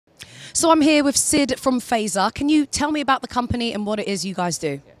So I'm here with Sid from Phazr. Can you tell me about the company and what it is you guys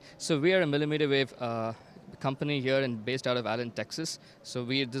do? So we are a mmWave company here and based out of Allen, Texas. So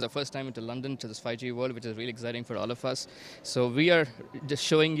this is our first time into London to this 5G world, which is really exciting for all of us. So we are just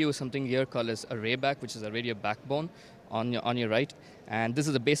showing you something here called as a rayback, which is a radio backbone on your right. And this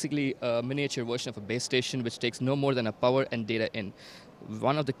is basically a miniature version of a base station, which takes no more than a power and data in.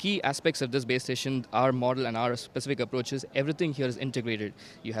 One of the key aspects of this base station, our model and our specific approach is everything here is integrated.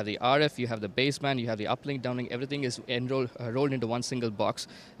 You have the RF, you have the baseband, you have the uplink, downlink, everything is rolled into one single box.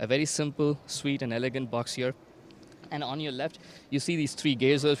 A very simple, sweet and elegant box here. And on your left, you see these three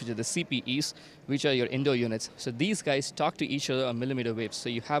gazers, which are the CPEs, which are your indoor units. So these guys talk to each other on millimeter waves. So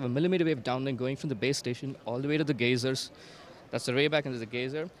you have a millimeter wave downlink going from the base station all the way to the gazers. That's the rayback and there's a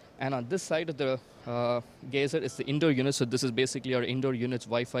gazer. And on this side of the gazer is the indoor unit. So this is basically our indoor unit's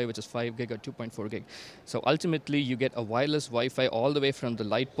Wi-Fi, which is 5 gig or 2.4 gig. So ultimately, you get a wireless Wi-Fi all the way from the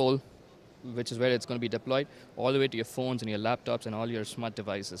light pole, which is where it's going to be deployed, all the way to your phones and your laptops and all your smart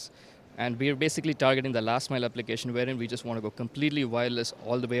devices. And we're basically targeting the last mile application wherein we just want to go completely wireless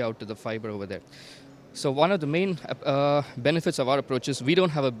all the way out to the fiber over there. So one of the main benefits of our approach is we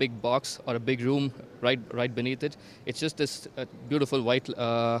don't have a big box or a big room right beneath it. It's just this beautiful white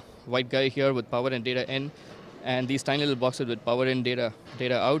guy here with power and data in, and these tiny little boxes with power in, data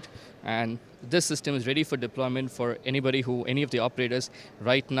out. And this system is ready for deployment for any of the operators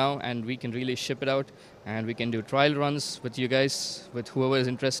right now, and we can really ship it out, and we can do trial runs with you guys, with whoever is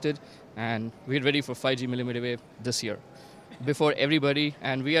interested, and we're ready for 5G millimeter wave this year before everybody,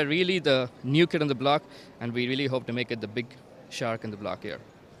 and we are really the new kid on the block, and we really hope to make it the big shark in the block here.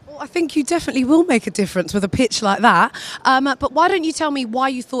 Well, I think you definitely will make a difference with a pitch like that. But why don't you tell me why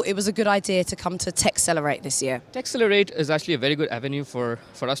you thought it was a good idea to come to Techcelerate this year? Techcelerate is actually a very good avenue for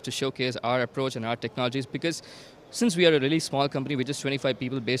us to showcase our approach and our technologies, because since we are a really small company, we're just 25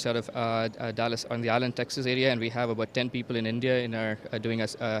 people based out of Dallas, on the Allen, Texas area, and we have about 10 people in India in our helping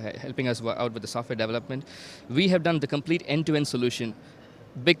us out with the software development. We have done the complete end-to-end solution.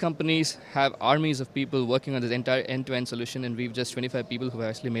 Big companies have armies of people working on this entire end-to-end solution, and we've just 25 people who have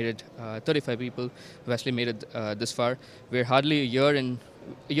actually made it, 35 people who actually made it this far. We're hardly a year and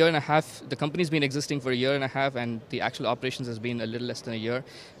a half. The company's been existing for a year and a half, and the actual operations has been a little less than a year.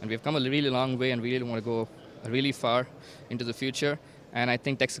 And we've come a really long way, and we really want to go really far into the future. And I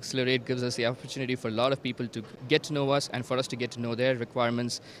think Techcelerate gives us the opportunity for a lot of people to get to know us and for us to get to know their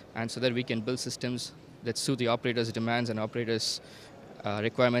requirements, and so that we can build systems that suit the operators' demands and operators'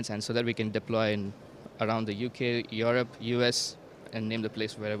 requirements, and so that we can deploy around the UK, Europe, US, and name the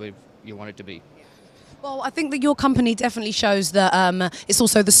place wherever you want it to be. Well, I think that your company definitely shows that it's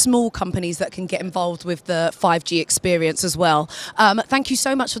also the small companies that can get involved with the 5G experience as well. Thank you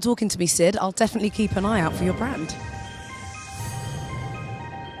so much for talking to me, Sid. I'll definitely keep an eye out for your brand.